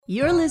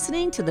You're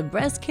listening to the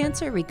Breast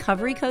Cancer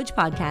Recovery Coach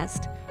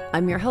podcast.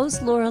 I'm your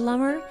host, Laura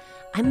Lummer.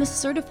 I'm a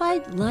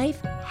certified life,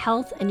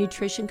 health, and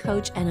nutrition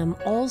coach, and I'm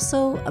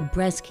also a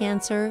breast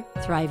cancer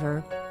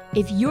thriver.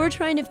 If you're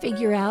trying to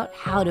figure out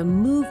how to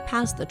move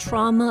past the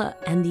trauma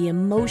and the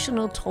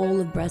emotional toll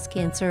of breast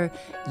cancer,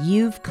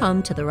 you've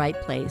come to the right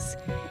place.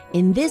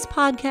 In this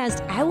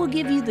podcast, I will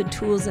give you the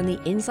tools and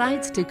the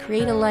insights to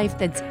create a life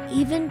that's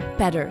even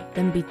better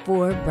than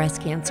before breast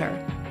cancer.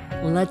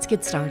 Let's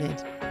get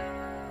started.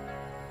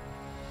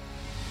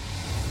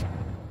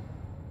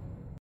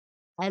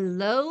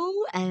 Hello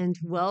and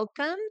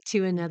welcome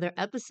to another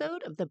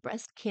episode of the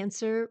Breast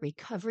Cancer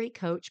Recovery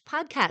Coach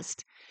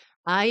podcast.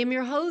 I am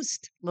your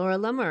host, Laura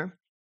Lummer.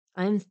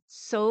 I'm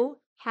so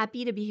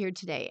happy to be here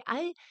today.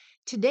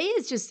 Today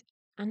is just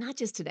not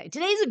just today.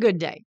 Today's a good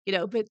day,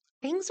 but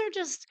things are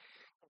just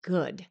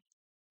good.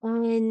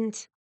 And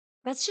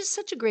that's just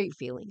such a great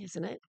feeling,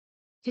 isn't it?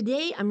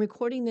 Today I'm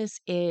recording this.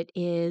 It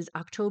is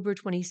October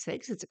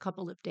 26th. It's a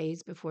couple of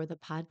days before the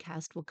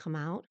podcast will come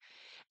out.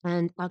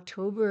 And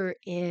October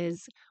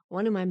is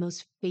one of my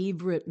most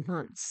favorite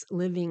months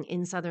living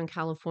in Southern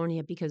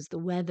California because the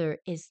weather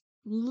is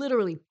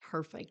literally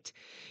perfect.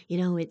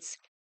 It's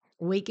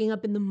waking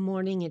up in the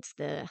morning, it's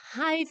the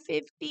high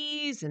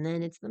 50s, and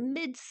then it's the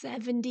mid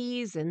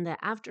 70s. In the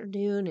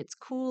afternoon, it's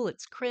cool,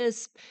 it's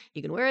crisp.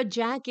 You can wear a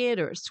jacket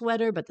or a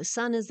sweater, but the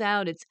sun is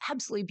out. It's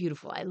absolutely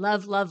beautiful. I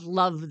love, love,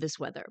 love this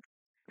weather.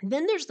 And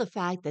then there's the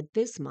fact that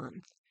this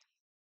month,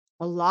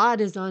 a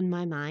lot is on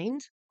my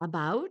mind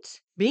about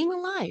being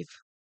alive.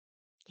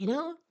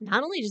 Not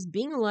only just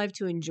being alive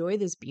to enjoy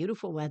this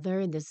beautiful weather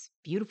and this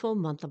beautiful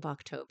month of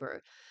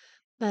October,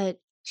 but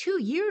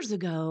 2 years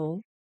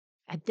ago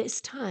at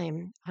this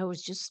time, I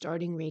was just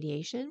starting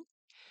radiation.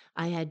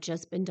 I had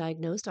just been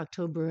diagnosed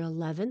October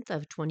 11th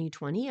of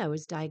 2020. I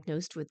was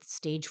diagnosed with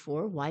stage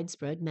 4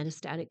 widespread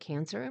metastatic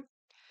cancer.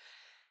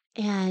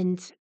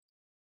 And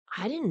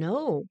I didn't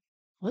know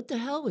what the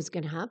hell was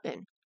going to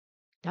happen.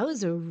 That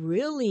was I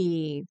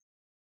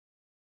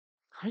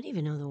don't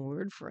even know the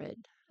word for it.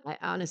 I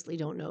honestly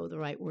don't know the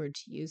right word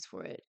to use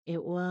for it.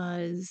 It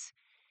was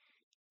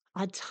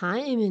a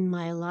time in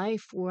my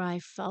life where I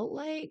felt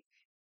like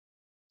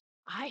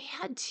I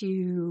had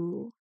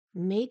to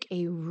make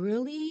a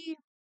really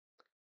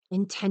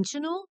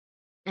intentional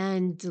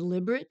and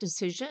deliberate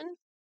decision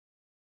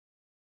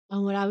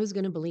on what I was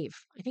going to believe.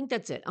 I think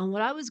that's it, on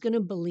what I was going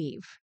to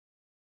believe.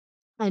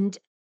 And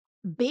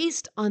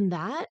based on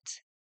that,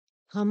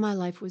 how my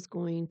life was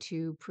going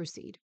to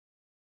proceed,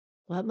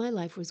 what my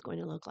life was going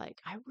to look like.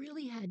 I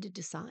really had to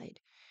decide.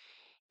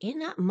 In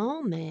that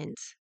moment,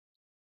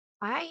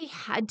 I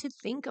had to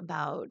think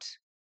about,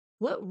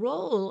 what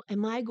role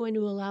am I going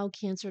to allow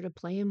cancer to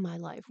play in my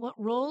life? What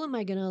role am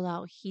I going to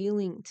allow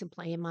healing to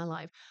play in my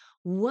life?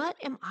 What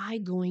am I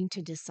going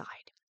to decide?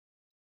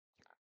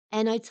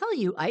 And I tell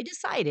you, I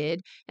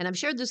decided, and I've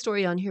shared this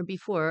story on here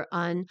before,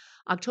 on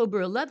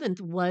October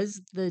 11th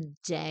was the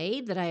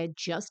day that I had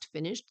just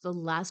finished the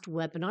last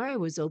webinar. I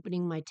was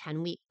opening my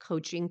 10-week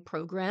coaching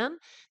program.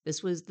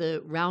 This was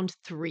the round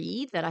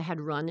 3 that I had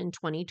run in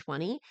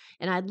 2020.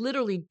 And I'd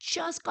literally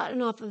just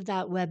gotten off of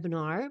that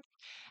webinar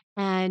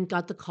and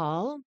got the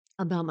call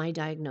about my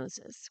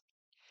diagnosis.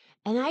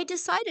 And I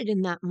decided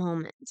in that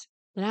moment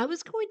that I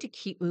was going to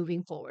keep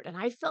moving forward. And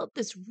I felt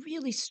this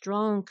really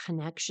strong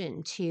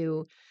connection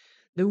to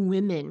the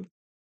women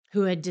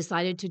who had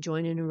decided to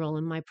join and enroll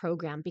in my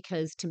program,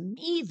 because to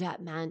me,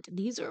 that meant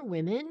these are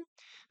women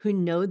who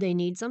know they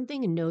need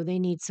something and know they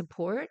need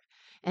support.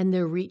 And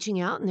they're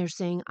reaching out and they're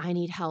saying, I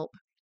need help.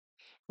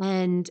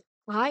 And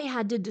I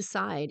had to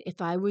decide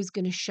if I was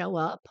going to show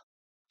up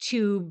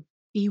to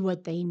be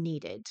what they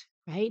needed,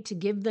 right? To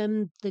give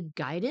them the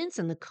guidance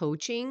and the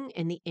coaching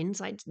and the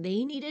insights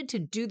they needed to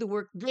do the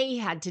work they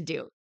had to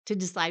do to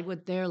decide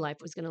what their life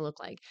was going to look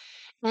like.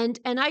 And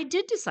I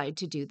did decide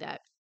to do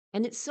that.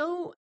 And it's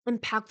so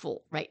impactful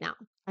right now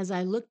as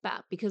I look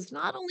back, because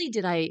not only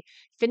did I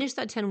finish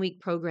that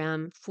 10-week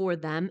program for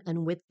them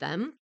and with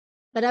them,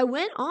 but I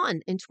went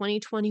on in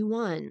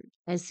 2021.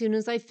 As soon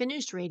as I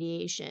finished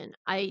radiation,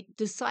 I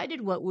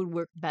decided what would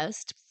work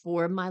best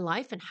for my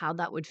life and how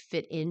that would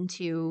fit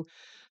into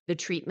the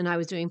treatment I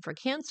was doing for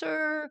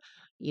cancer,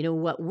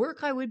 what work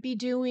I would be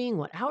doing,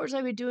 what hours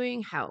I would be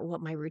doing,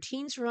 what my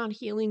routines around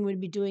healing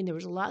would be doing. There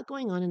was a lot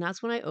going on, and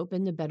that's when I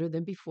opened the Better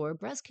Than Before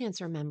breast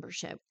cancer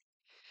membership.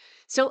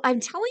 So I'm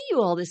telling you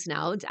all this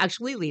now, it's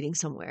actually leading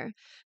somewhere,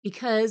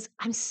 because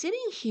I'm sitting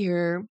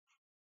here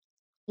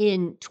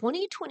in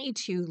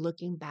 2022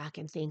 looking back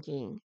and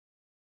thinking,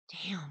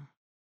 damn,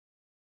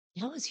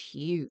 that was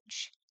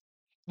huge.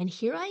 And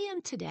here I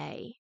am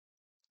today.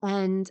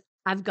 And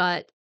I've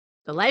got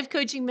the life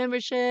coaching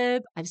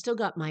membership. I've still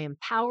got my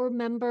Empower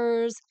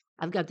members.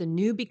 I've got the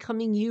new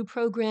Becoming You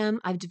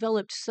program. I've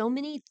developed so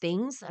many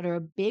things that are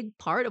a big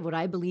part of what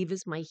I believe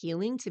is my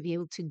healing to be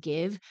able to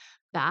give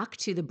back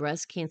to the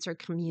breast cancer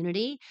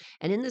community.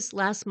 And in this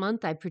last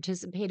month, I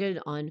participated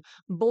on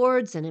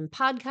boards and in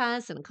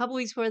podcasts, and a couple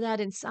weeks before that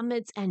in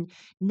summits. And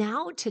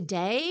now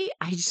today,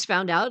 I just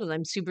found out, and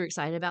I'm super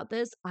excited about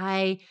this.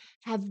 I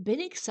have been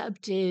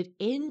accepted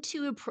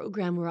into a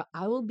program where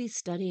I will be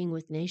studying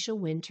with Naisha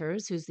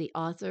Winters, who's the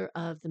author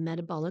of The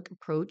Metabolic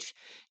Approach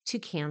to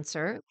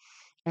Cancer.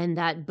 And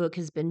that book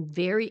has been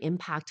very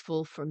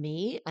impactful for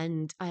me.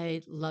 And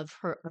I love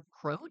her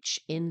approach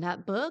in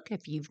that book.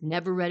 If you've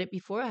never read it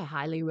before, I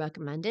highly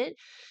recommend it.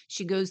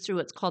 She goes through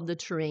what's called the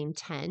Terrain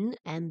 10,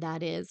 and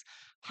that is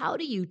how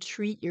do you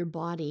treat your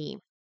body?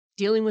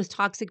 Dealing with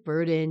toxic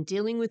burden,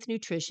 dealing with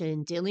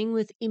nutrition, dealing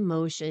with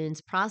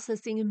emotions,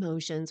 processing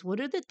emotions.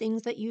 What are the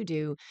things that you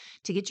do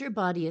to get your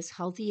body as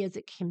healthy as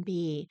it can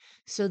be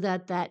so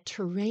that that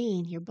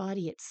terrain, your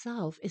body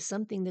itself, is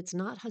something that's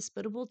not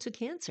hospitable to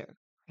cancer?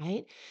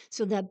 Right?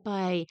 So that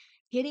by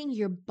getting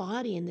your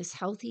body in this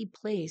healthy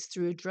place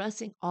through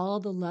addressing all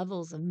the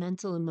levels of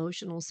mental,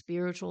 emotional,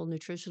 spiritual,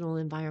 nutritional,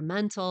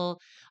 environmental,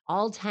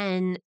 all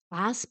 10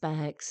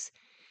 aspects,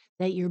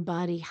 that your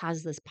body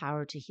has this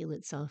power to heal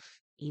itself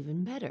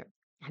even better.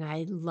 And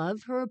I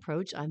love her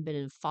approach. I've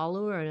been a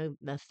follower and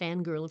a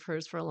fangirl of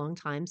hers for a long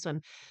time. So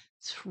I'm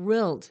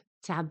thrilled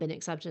to have been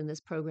accepted in this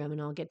program,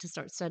 and I'll get to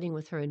start studying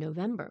with her in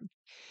November.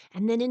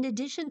 And then in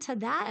addition to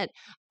that,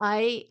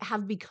 I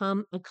have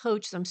become a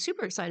coach. So I'm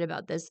super excited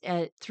about this.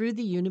 Through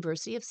the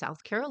University of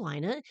South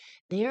Carolina,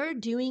 they are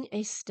doing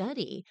a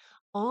study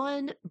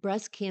on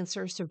breast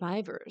cancer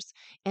survivors.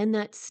 And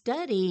that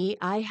study,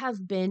 I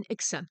have been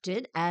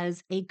accepted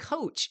as a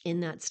coach in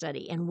that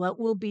study. And what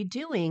we'll be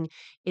doing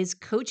is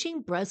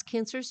coaching breast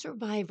cancer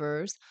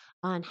survivors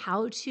on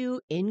how to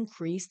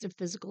increase the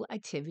physical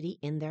activity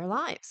in their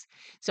lives.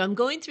 So I'm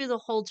going through the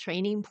whole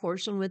training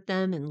portion with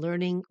them and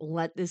learning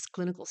what this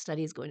clinical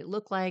study is going to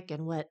look like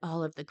and what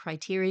all of the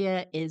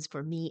criteria is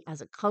for me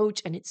as a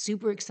coach. And it's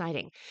super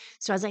exciting.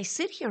 So as I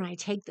sit here and I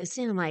take this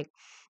in, I'm like,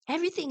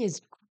 everything is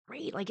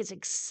great. Like it's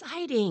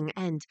exciting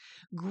and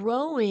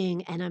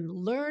growing, and I'm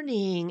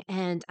learning,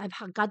 and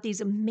got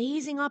these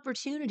amazing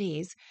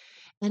opportunities.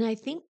 And I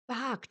think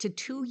back to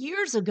 2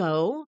 years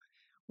ago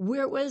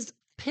where it was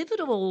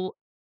pivotal,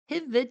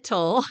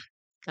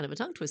 kind of a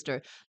tongue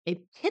twister, a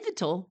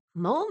pivotal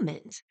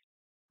moment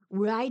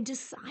where I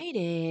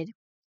decided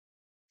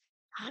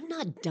I'm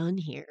not done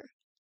here.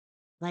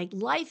 Like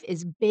life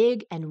is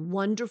big and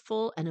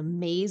wonderful and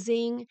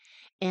amazing.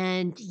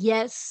 And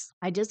yes,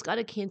 I just got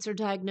a cancer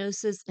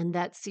diagnosis, and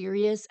that's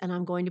serious. And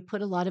I'm going to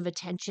put a lot of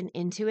attention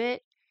into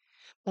it,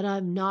 but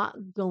I'm not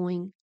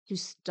going to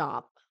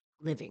stop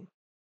living.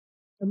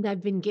 And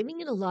I've been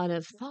giving it a lot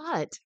of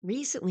thought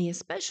recently,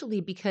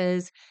 especially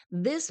because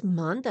this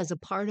month, as a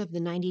part of the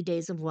 90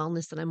 days of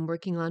wellness that I'm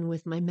working on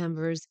with my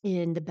members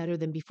in the Better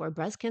Than Before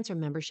breast cancer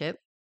membership,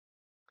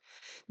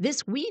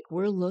 this week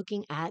we're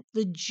looking at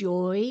the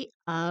joy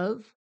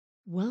of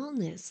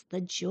wellness,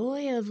 the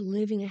joy of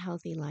living a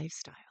healthy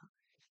lifestyle.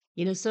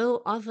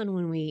 So often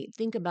when we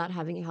think about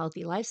having a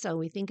healthy lifestyle,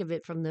 we think of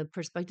it from the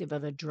perspective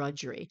of a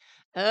drudgery.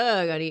 Oh,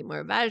 I got to eat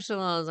more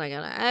vegetables. I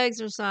got to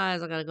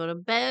exercise. I got to go to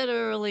bed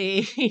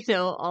early,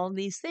 all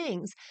these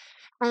things.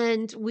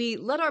 And we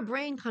let our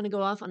brain kind of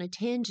go off on a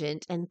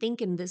tangent and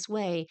think in this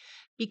way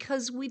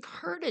because we've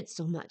heard it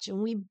so much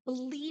and we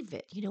believe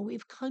it.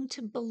 We've come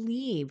to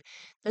believe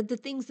that the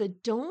things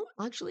that don't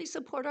actually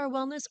support our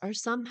wellness are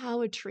somehow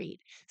a treat.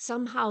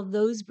 Somehow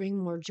those bring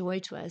more joy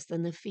to us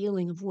than the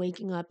feeling of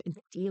waking up and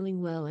feeling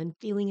well and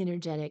feeling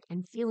energetic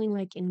and feeling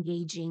like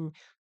engaging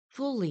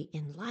fully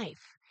in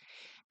life.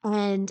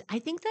 And I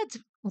think that's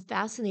a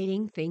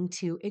fascinating thing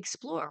to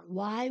explore,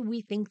 why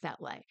we think that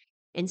way.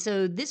 And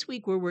so this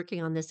week we're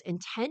working on this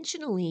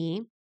intentionally,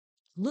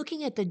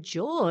 looking at the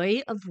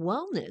joy of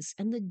wellness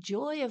and the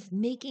joy of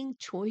making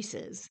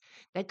choices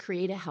that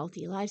create a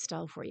healthy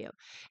lifestyle for you.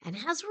 And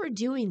as we're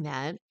doing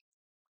that,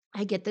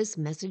 I get this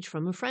message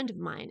from a friend of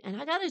mine.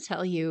 And I got to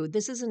tell you,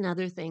 this is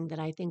another thing that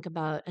I think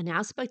about, an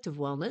aspect of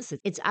wellness.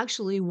 It's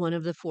actually one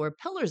of the four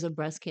pillars of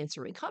breast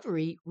cancer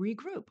recovery: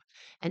 regroup.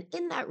 And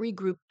in that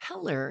regroup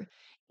pillar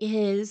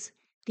is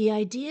the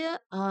idea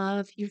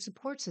of your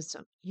support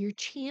system, your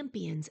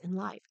champions in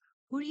life.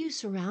 Who do you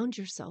surround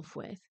yourself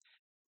with?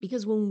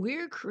 Because when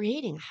we're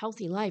creating a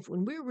healthy life,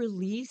 when we're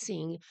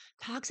releasing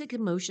toxic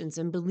emotions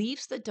and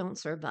beliefs that don't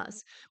serve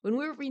us, when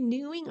we're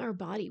renewing our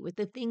body with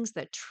the things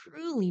that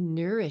truly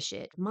nourish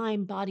it,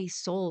 mind, body,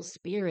 soul,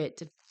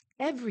 spirit,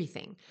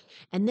 everything.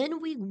 And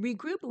then we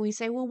regroup and we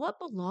say, well, what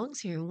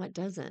belongs here and what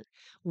doesn't?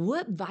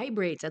 What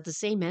vibrates at the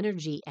same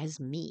energy as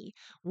me?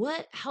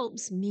 What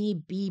helps me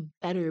be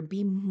better,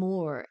 be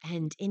more,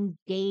 and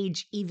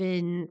engage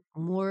even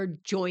more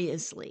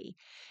joyously?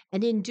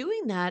 And in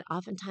doing that,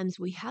 oftentimes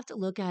we have to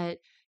look at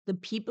the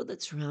people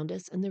that surround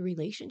us and the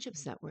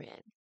relationships that we're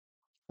in.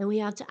 And we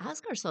have to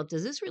ask ourselves,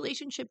 does this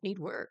relationship need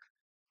work?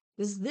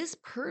 Does this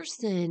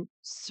person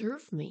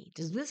serve me?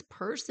 Does this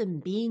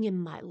person being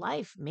in my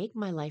life make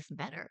my life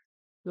better?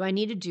 Do I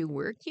need to do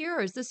work here,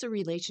 or is this a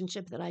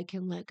relationship that I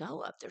can let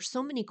go of? There's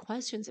so many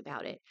questions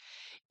about it.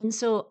 And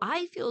so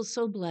I feel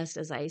so blessed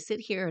as I sit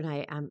here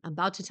and I'm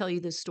about to tell you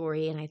this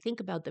story and I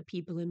think about the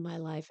people in my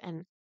life.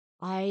 And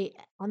I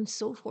I'm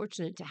so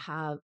fortunate to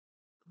have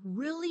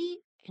really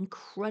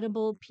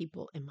incredible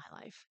people in my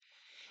life.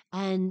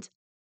 And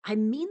I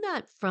mean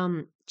that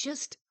from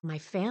just my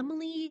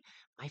family,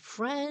 my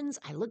friends.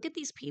 I look at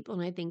these people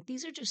and I think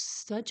these are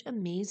just such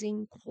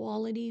amazing,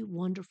 quality,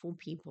 wonderful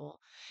people.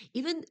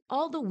 Even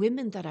all the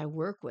women that I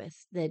work with,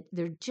 that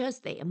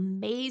they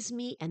amaze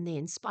me and they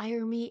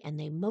inspire me and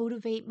they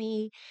motivate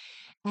me.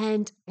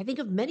 And I think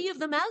of many of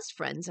them as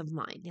friends of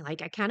mine.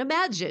 Like I can't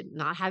imagine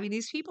not having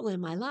these people in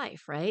my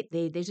life, right?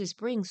 They just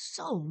bring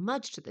so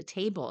much to the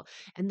table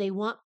and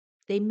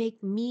they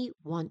make me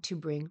want to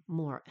bring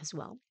more as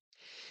well.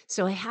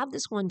 So I have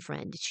this one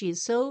friend. She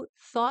is so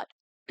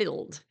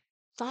filled,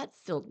 thought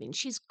filled. I mean,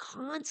 she's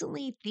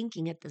constantly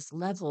thinking at this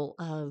level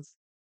of,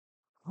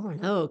 I don't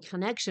know,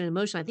 connection,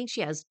 emotion. I think she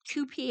has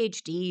two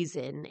PhDs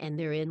and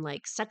they're in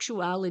like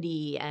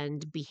sexuality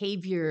and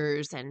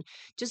behaviors and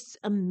just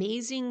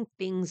amazing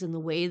things in the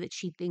way that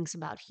she thinks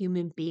about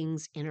human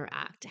beings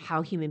interact,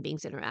 how human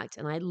beings interact.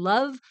 And I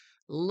love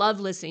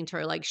listening to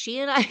her. Like she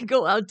and I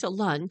go out to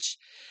lunch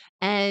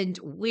and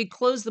we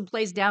close the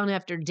place down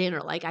after dinner.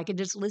 Like I could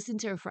just listen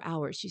to her for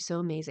hours. She's so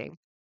amazing.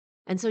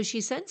 And so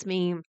she sends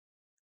me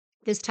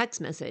this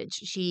text message.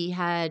 She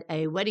had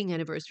a wedding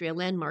anniversary, a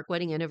landmark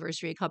wedding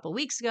anniversary a couple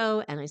weeks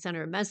ago. And I sent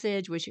her a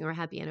message wishing her a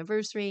happy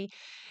anniversary.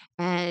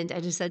 And I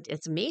just said,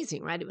 it's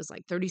amazing, right? It was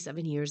like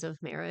 37 years of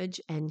marriage.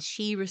 And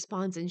she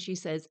responds and she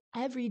says,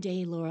 every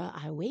day, Laura,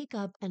 I wake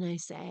up and I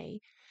say,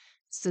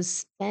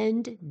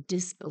 suspend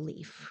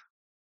disbelief.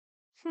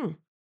 Hmm.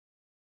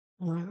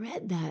 Well, I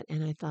read that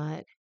and I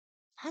thought,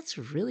 that's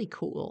really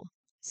cool.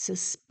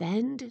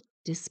 Suspend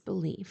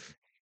disbelief.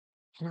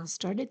 And I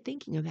started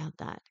thinking about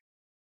that.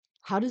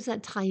 How does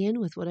that tie in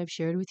with what I've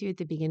shared with you at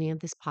the beginning of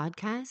this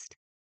podcast?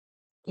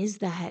 Is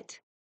that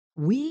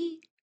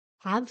we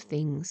have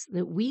things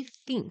that we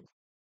think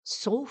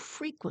so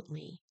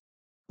frequently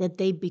that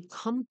they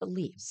become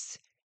beliefs.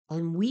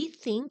 And we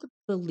think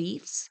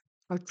beliefs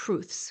are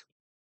truths,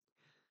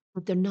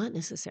 but they're not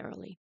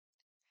necessarily.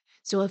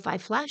 So if I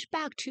flash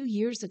back 2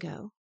 years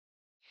ago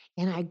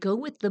and I go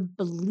with the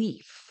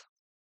belief,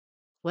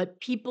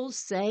 what people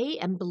say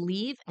and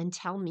believe and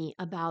tell me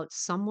about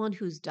someone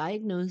who's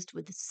diagnosed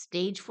with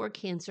stage 4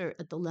 cancer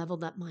at the level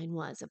that mine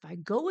was, if I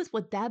go with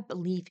what that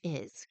belief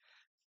is,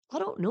 I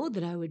don't know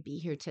that I would be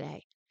here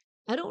today.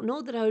 I don't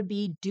know that I would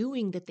be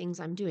doing the things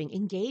I'm doing,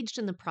 engaged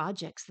in the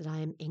projects that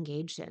I'm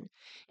engaged in.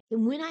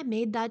 And when I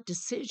made that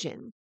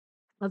decision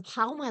of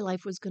how my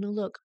life was going to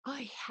look,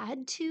 I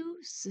had to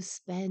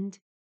suspend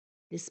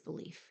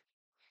disbelief.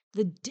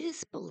 The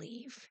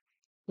disbelief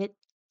that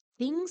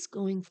things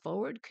going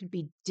forward could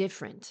be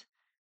different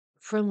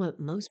from what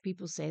most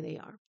people say they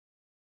are,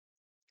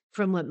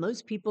 from what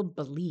most people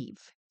believe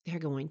they're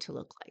going to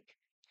look like.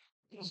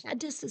 I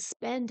had to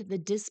suspend the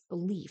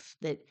disbelief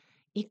that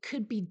it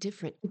could be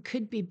different, it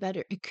could be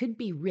better, it could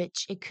be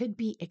rich, it could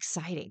be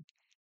exciting.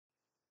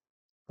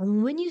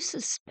 And when you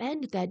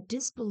suspend that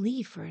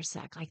disbelief for a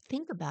sec, like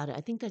think about it,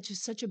 I think that's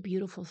just such a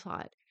beautiful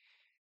thought.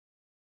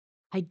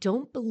 I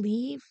don't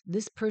believe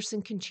this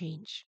person can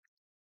change.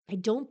 I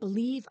don't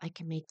believe I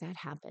can make that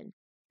happen.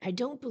 I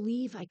don't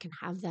believe I can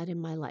have that in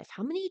my life.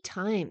 How many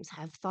times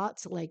have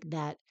thoughts like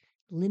that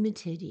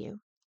limited you?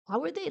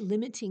 How are they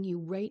limiting you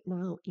right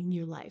now in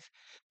your life?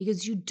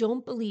 Because you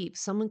don't believe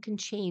someone can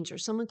change or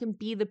someone can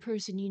be the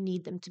person you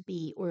need them to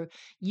be, or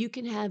you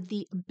can have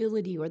the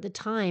ability or the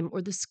time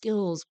or the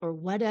skills or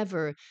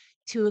whatever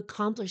to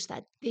accomplish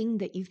that thing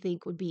that you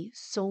think would be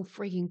so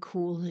freaking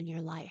cool in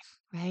your life,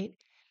 right?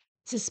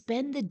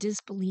 Suspend the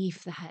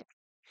disbelief that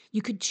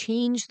you could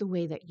change the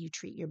way that you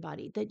treat your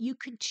body, that you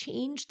could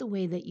change the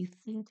way that you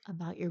think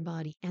about your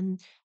body,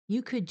 and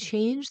you could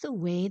change the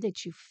way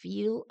that you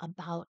feel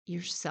about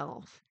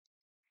yourself.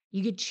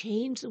 You could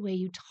change the way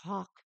you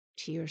talk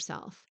to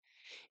yourself.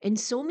 And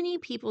so many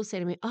people say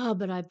to me, oh,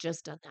 but I've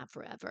just done that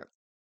forever.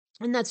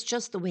 And that's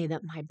just the way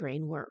that my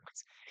brain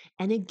works.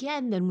 And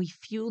again, then we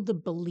fuel the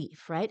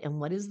belief, right? And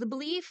what is the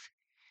belief?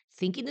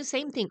 Thinking the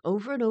same thing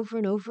over and over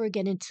and over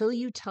again until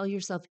you tell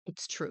yourself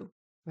it's true,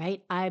 right?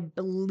 I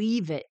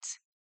believe it.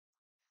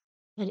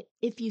 But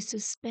if you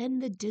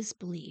suspend the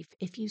disbelief,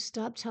 if you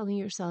stop telling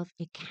yourself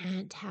it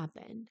can't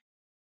happen,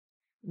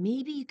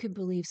 maybe you could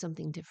believe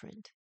something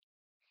different.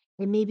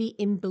 And maybe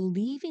in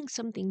believing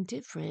something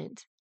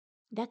different,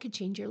 that could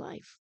change your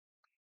life.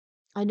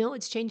 I know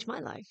it's changed my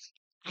life.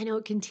 I know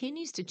it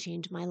continues to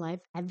change my life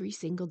every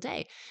single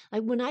day.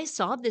 Like when I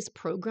saw this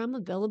program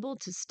available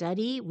to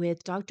study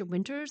with Dr.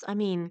 Winters, I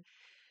mean,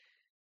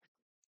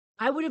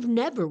 I would have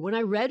never, when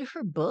I read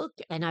her book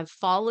and I've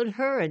followed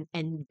her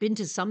and been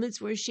to summits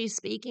where she's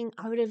speaking,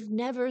 I would have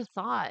never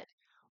thought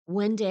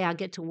one day I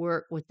get to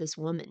work with this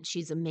woman.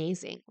 She's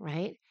amazing,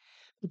 right?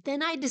 But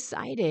then I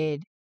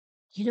decided,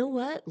 you know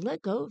what?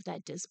 Let go of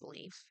that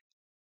disbelief.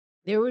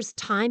 There was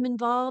time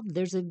involved,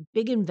 there's a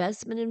big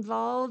investment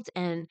involved,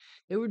 and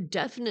there were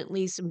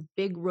definitely some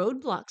big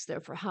roadblocks there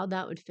for how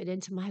that would fit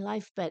into my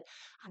life, but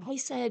I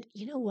said,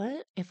 "You know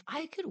what? If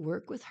I could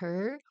work with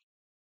her,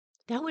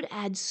 that would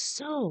add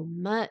so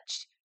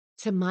much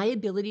to my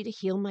ability to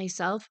heal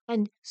myself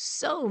and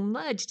so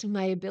much to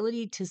my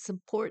ability to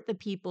support the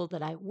people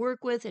that I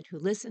work with and who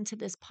listen to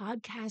this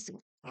podcast. And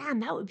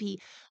man, that would be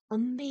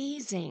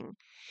amazing."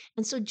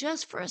 And so,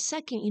 just for a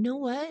second, you know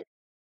what?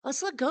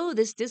 Let's let go of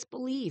this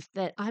disbelief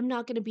that I'm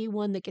not going to be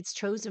one that gets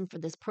chosen for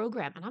this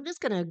program. And I'm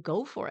just going to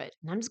go for it.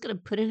 And I'm just going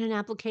to put in an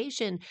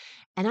application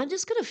and I'm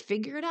just going to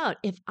figure it out.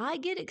 If I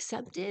get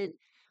accepted,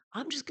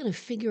 I'm just going to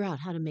figure out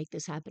how to make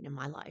this happen in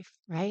my life,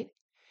 right?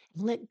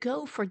 Let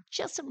go for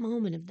just a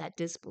moment of that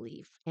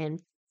disbelief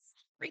and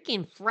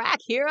freaking frack,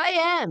 here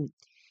I am.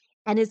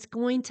 And it's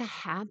going to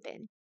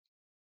happen.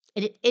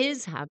 And it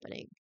is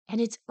happening.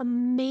 And it's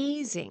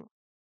amazing.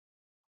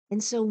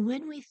 And so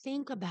when we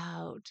think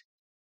about,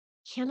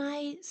 can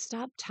I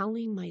stop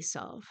telling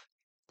myself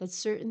that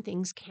certain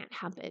things can't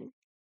happen,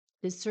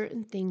 that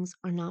certain things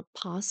are not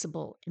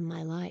possible in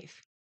my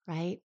life,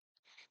 right?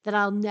 That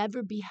I'll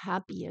never be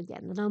happy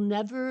again, that I'll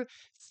never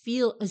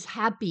feel as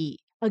happy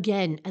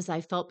again as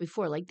I felt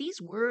before. Like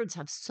these words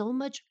have so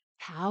much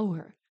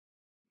power.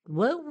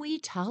 What we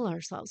tell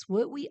ourselves,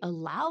 what we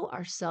allow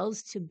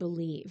ourselves to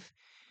believe,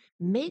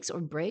 makes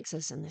or breaks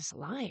us in this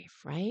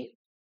life, right?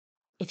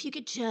 If you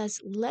could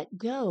just let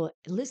go,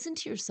 listen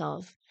to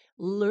yourself,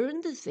 learn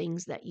the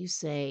things that you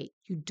say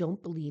you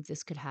don't believe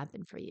this could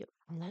happen for you,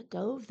 and let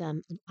go of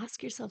them and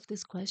ask yourself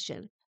this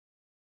question.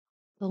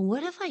 Well,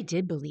 what if I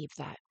did believe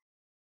that?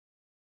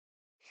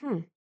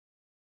 Hmm.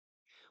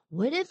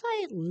 What if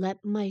I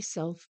let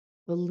myself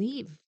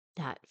believe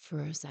that for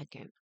a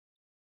second?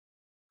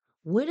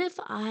 What if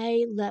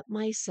I let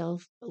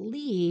myself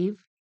believe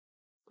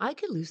I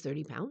could lose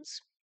 30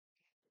 pounds?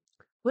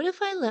 What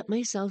if I let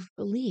myself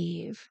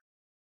believe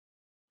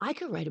I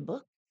could write a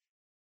book?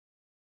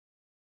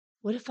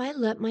 What if I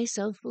let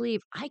myself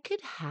believe I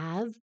could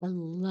have a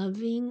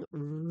loving,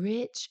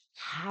 rich,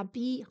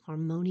 happy,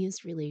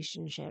 harmonious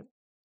relationship?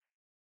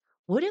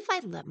 What if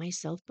I let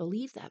myself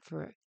believe that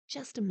for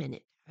just a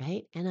minute,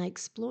 right? And I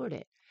explored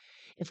it.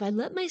 If I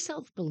let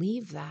myself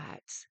believe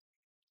that,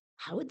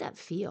 how would that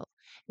feel?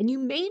 And you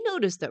may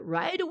notice that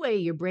right away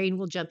your brain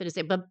will jump in and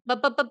say, but,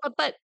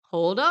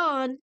 hold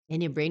on.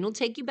 And your brain will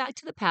take you back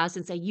to the past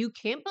and say, you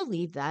can't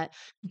believe that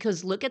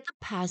because look at the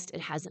past,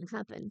 it hasn't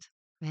happened,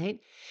 right?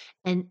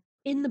 And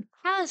in the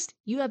past,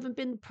 you haven't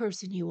been the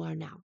person you are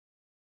now.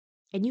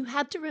 And you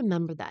have to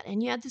remember that.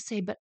 And you have to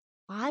say, but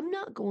I'm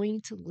not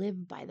going to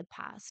live by the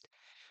past.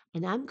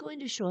 And I'm going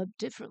to show up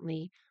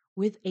differently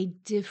with a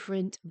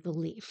different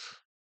belief.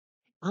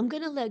 I'm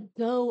going to let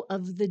go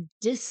of the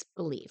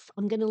disbelief.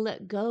 I'm going to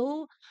let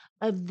go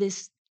of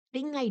this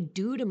thing I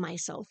do to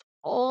myself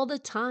all the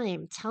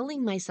time,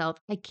 telling myself,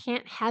 I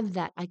can't have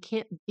that. I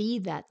can't be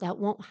that. That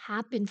won't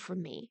happen for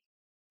me.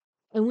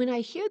 And when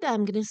I hear that,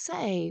 I'm going to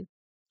say,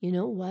 you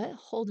know what?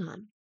 Hold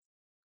on.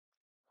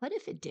 What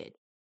if it did?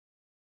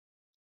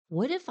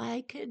 What if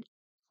I could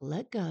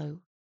let go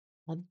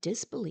of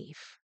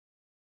disbelief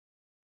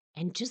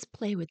and just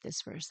play with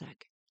this for a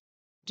sec?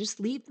 Just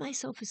leave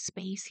myself a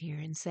space here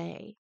and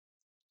say,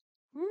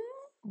 hmm,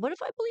 what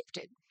if I believed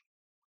it?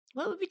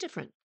 What would be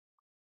different?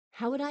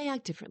 How would I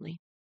act differently?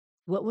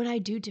 What would I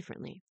do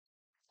differently?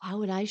 How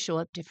would I show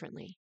up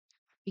differently?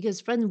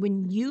 Because, friend,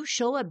 when you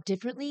show up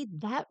differently,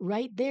 that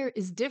right there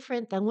is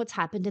different than what's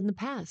happened in the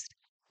past.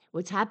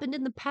 What's happened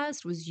in the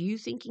past was you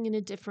thinking in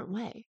a different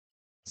way.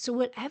 So,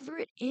 whatever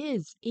it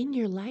is in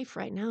your life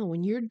right now,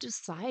 when you're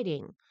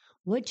deciding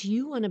what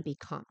you want to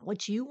become,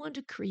 what you want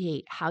to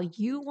create, how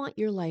you want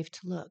your life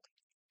to look,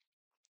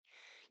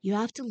 you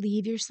have to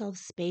leave yourself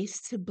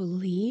space to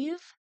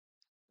believe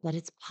that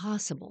it's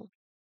possible.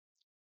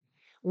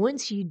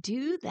 Once you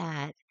do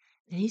that,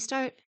 then you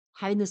start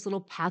having this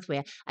little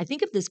pathway. I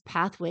think of this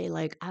pathway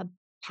like a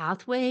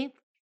pathway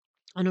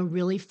on a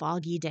really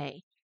foggy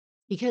day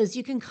because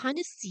you can kind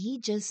of see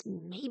just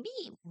maybe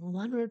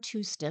one or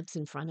two steps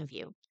in front of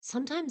you.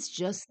 Sometimes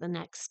just the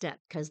next step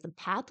because the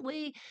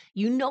pathway,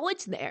 you know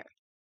it's there.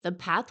 The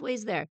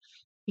pathway's there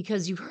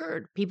because you've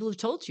heard, people have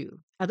told you,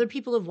 other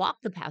people have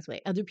walked the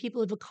pathway, other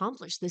people have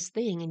accomplished this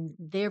thing. And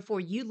therefore,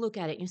 you look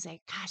at it and you say,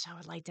 gosh, I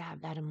would like to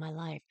have that in my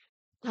life.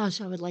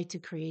 Gosh, I would like to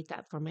create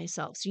that for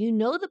myself. So you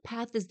know the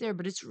path is there,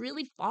 but it's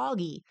really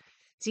foggy.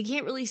 So you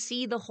can't really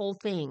see the whole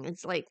thing.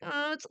 It's like,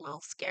 oh, it's a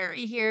little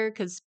scary here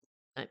because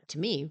to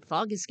me,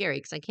 fog is scary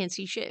because I can't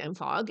see shit in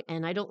fog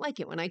and I don't like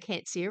it when I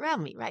can't see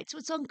around me, right? So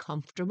it's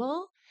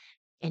uncomfortable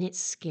and it's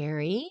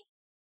scary.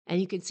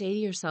 And you can say to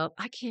yourself,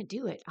 I can't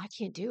do it. I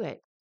can't do it.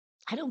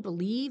 I don't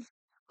believe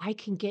I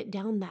can get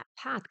down that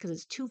path because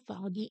it's too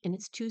foggy and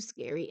it's too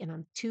scary and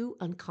I'm too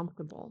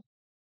uncomfortable.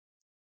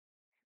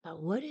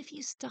 But what if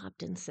you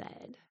stopped and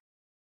said,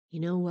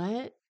 you know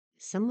what?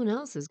 Someone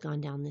else has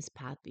gone down this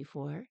path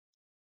before.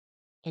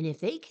 And if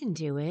they can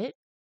do it,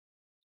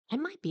 I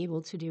might be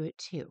able to do it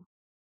too.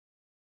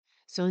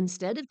 So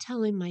instead of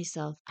telling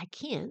myself I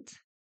can't,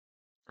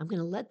 I'm going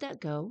to let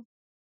that go.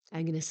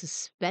 I'm going to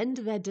suspend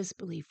that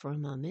disbelief for a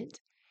moment.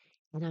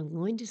 And I'm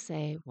going to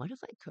say, what if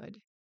I could?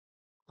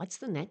 What's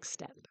the next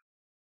step?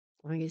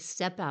 We're going to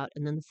step out,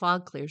 and then the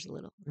fog clears a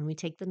little. And we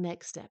take the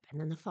next step, and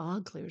then the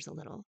fog clears a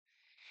little.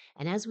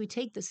 And as we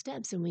take the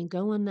steps and we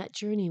go on that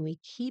journey, we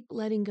keep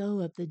letting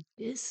go of the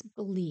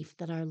disbelief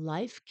that our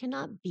life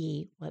cannot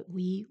be what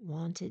we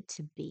want it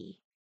to be.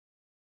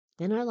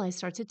 Then our life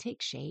starts to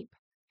take shape.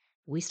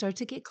 We start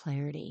to get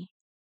clarity.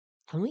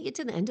 And we get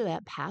to the end of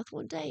that path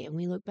one day and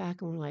we look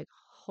back and we're like,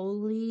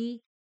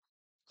 holy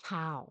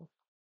cow,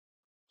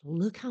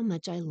 look how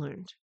much I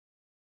learned.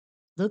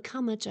 Look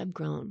how much I've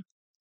grown.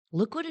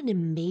 Look what an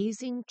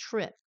amazing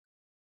trip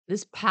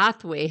this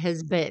pathway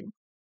has been.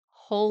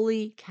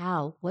 Holy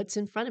cow, what's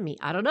in front of me?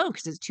 I don't know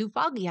because it's too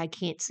foggy. I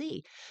can't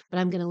see. But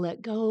I'm going to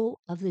let go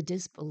of the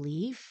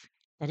disbelief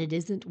that it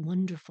isn't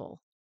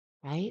wonderful,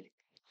 right?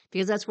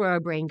 Because that's where our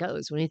brain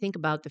goes. When I think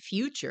about the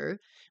future,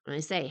 when I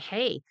say,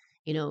 hey,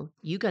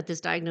 you got this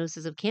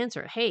diagnosis of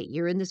cancer. Hey,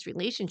 you're in this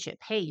relationship.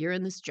 Hey, you're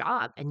in this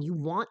job and you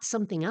want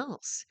something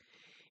else.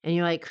 And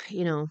you're like,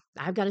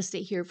 I've got to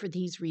stay here for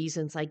these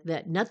reasons, like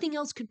that. Nothing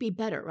else could be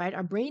better, right?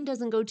 Our brain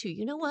doesn't go to,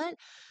 you know what?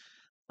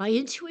 My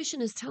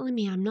intuition is telling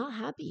me I'm not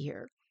happy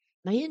here.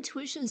 My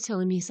intuition is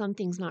telling me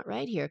something's not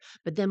right here.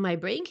 But then my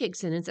brain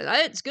kicks in and says,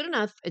 it's good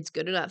enough. It's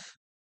good enough.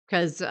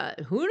 Because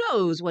who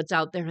knows what's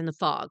out there in the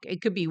fog?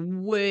 It could be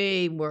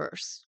way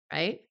worse,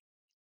 right?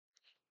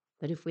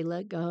 But if we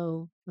let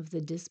go of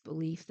the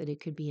disbelief that it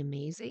could be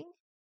amazing,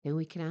 then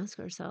we can ask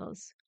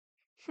ourselves,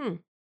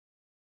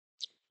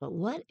 but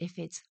what if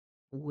it's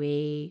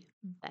way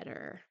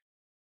better,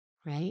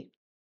 right?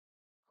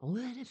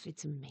 What if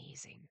it's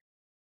amazing?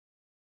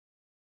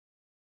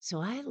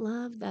 So I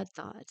love that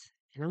thought,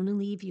 and I'm going to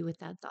leave you with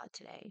that thought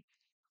today.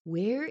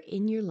 Where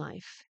in your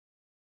life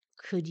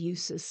could you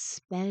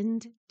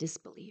suspend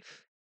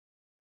disbelief?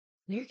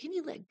 Where can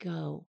you let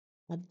go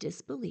of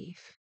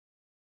disbelief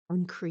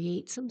and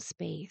create some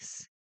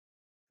space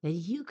that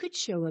you could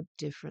show up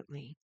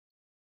differently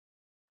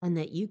and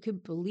that you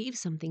could believe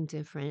something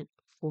different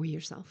for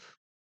yourself?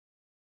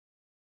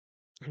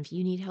 And if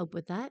you need help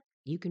with that,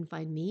 you can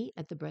find me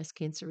at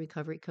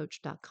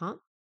thebreastcancerrecoverycoach.com.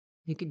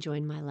 You can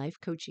join my life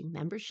coaching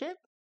membership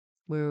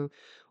where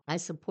I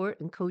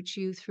support and coach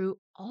you through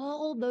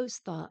all those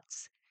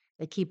thoughts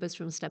that keep us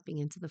from stepping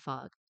into the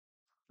fog.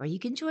 Or you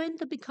can join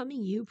the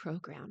Becoming You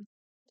program,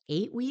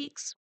 8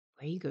 weeks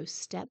where you go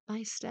step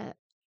by step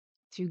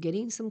through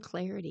getting some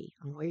clarity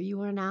on where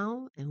you are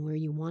now and where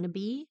you want to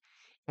be.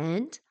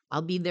 And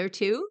I'll be there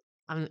too.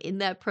 I'm in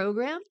that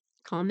program,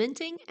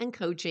 commenting and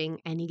coaching,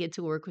 and you get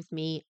to work with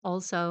me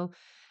also.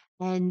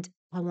 And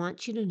I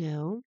want you to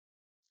know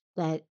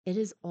that it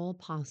is all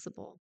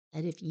possible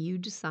that if you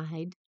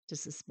decide to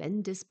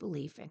suspend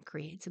disbelief and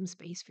create some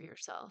space for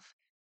yourself,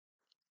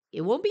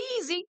 it won't be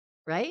easy,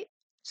 right?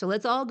 So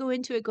let's all go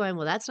into it going,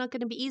 well, that's not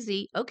going to be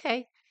easy.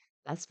 Okay,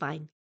 that's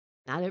fine.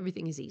 Not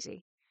everything is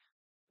easy,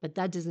 but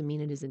that doesn't mean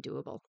it isn't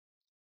doable.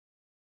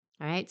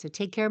 All right, so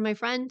take care, my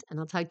friend, and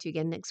I'll talk to you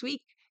again next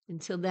week.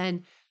 Until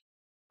then,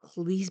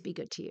 please be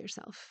good to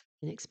yourself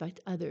and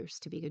expect others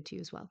to be good to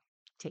you as well.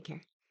 Take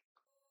care.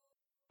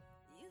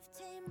 You've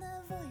tamed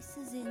the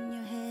voices in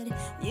your head.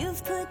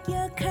 You've put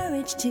your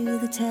courage to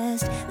the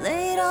test.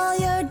 Laid all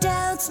your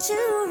doubts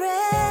to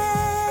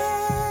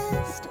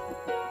rest.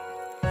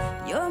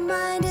 Your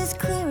mind is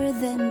clearer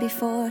than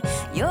before.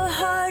 Your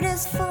heart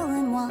is full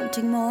and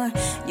wanting more.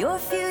 Your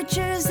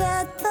future's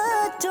at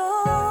the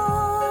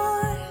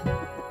door.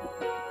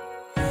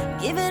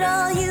 Give it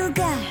all you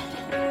got.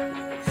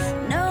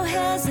 No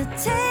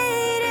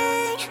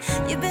hesitating.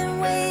 You've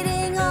been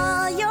waiting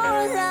all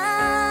your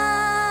life.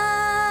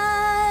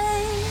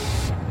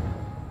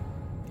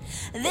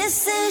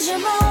 This is your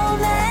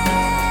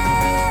moment.